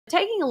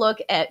taking a look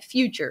at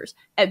futures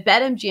at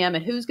BetMGM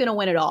and who's going to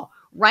win it all.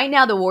 Right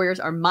now, the Warriors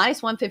are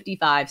minus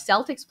 155,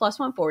 Celtics plus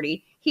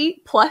 140,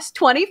 Heat plus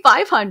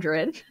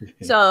 2,500.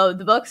 So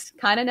the books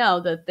kind of know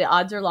that the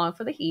odds are long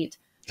for the Heat.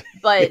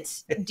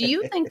 But do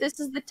you think this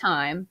is the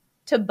time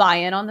to buy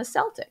in on the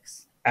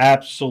Celtics?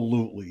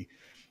 Absolutely.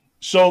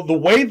 So the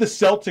way the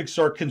Celtics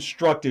are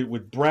constructed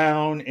with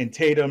Brown and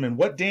Tatum and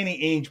what Danny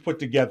Ainge put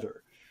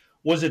together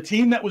was a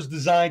team that was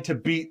designed to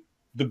beat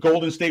the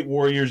Golden State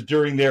Warriors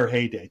during their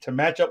heyday, to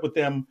match up with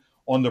them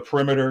on the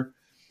perimeter.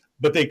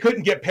 But they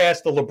couldn't get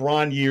past the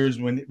LeBron years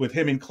with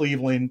him in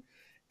Cleveland.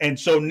 And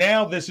so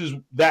now this is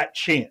that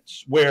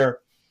chance where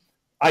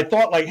I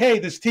thought, like, hey,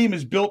 this team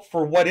is built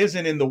for what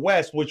isn't in the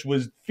West, which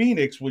was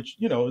Phoenix, which,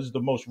 is the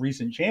most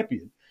recent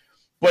champion.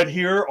 But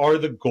here are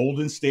the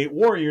Golden State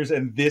Warriors,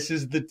 and this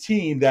is the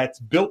team that's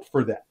built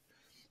for that.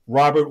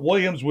 Robert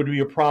Williams would be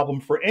a problem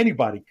for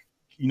anybody.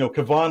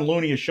 Kevon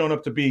Looney has shown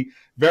up to be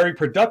very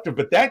productive,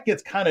 but that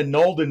gets kind of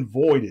nulled and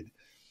voided.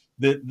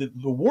 The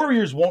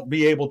Warriors won't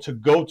be able to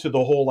go to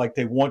the hole like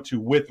they want to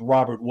with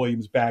Robert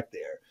Williams back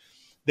there.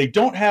 They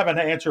don't have an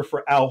answer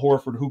for Al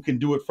Horford, who can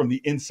do it from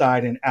the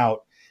inside and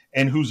out,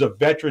 and who's a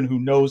veteran who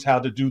knows how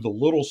to do the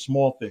little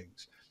small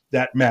things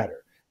that matter.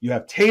 You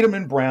have Tatum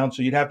and Brown,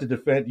 so you'd have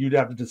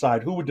to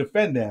decide who would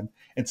defend them,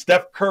 and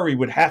Steph Curry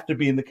would have to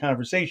be in the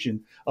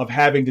conversation of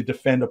having to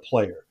defend a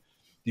player.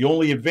 The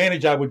only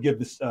advantage I would give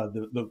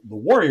the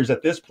Warriors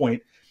at this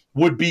point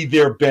would be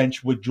their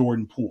bench with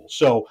Jordan Poole.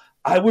 So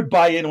I would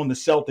buy in on the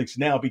Celtics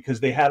now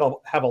because they have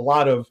a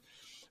lot of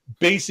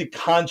basic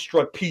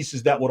construct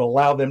pieces that would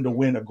allow them to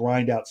win a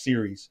grind-out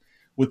series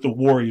with the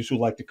Warriors, who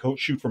like to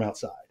shoot from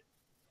outside.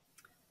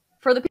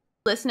 For the people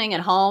listening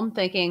at home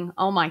thinking,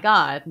 oh my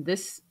God,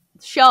 this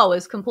show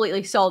is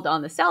completely sold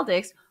on the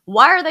Celtics,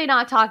 why are they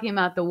not talking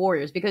about the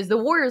Warriors? Because the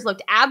Warriors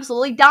looked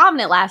absolutely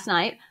dominant last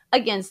night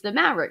against the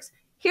Mavericks.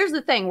 Here's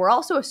the thing. We're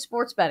also a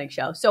sports betting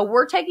show. So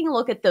we're taking a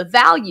look at the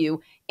value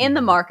in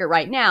the market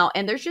right now,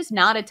 and there's just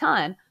not a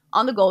ton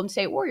on the Golden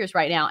State Warriors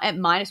right now at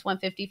minus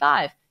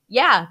 155.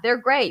 Yeah, they're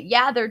great.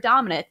 Yeah, they're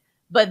dominant.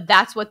 But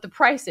that's what the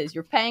price is.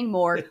 You're paying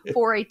more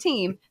for a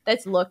team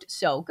that's looked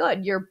so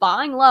good. You're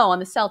buying low on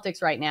the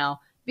Celtics right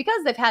now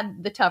because they've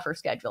had the tougher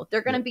schedule.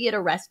 They're going to be at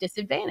a rest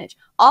disadvantage.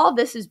 All of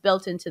this is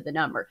built into the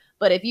number.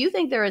 But if you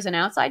think there is an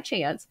outside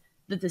chance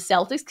that the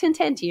Celtics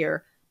contend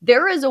here,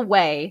 there is a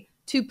way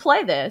to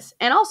play this.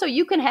 And also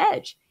you can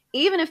hedge.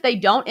 Even if they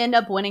don't end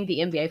up winning the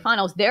NBA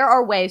Finals, there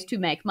are ways to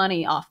make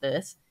money off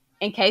this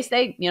in case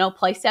they,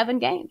 play 7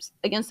 games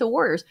against the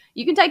Warriors.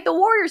 You can take the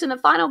Warriors in the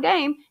final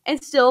game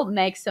and still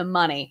make some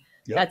money.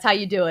 Yep. That's how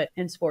you do it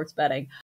in sports betting.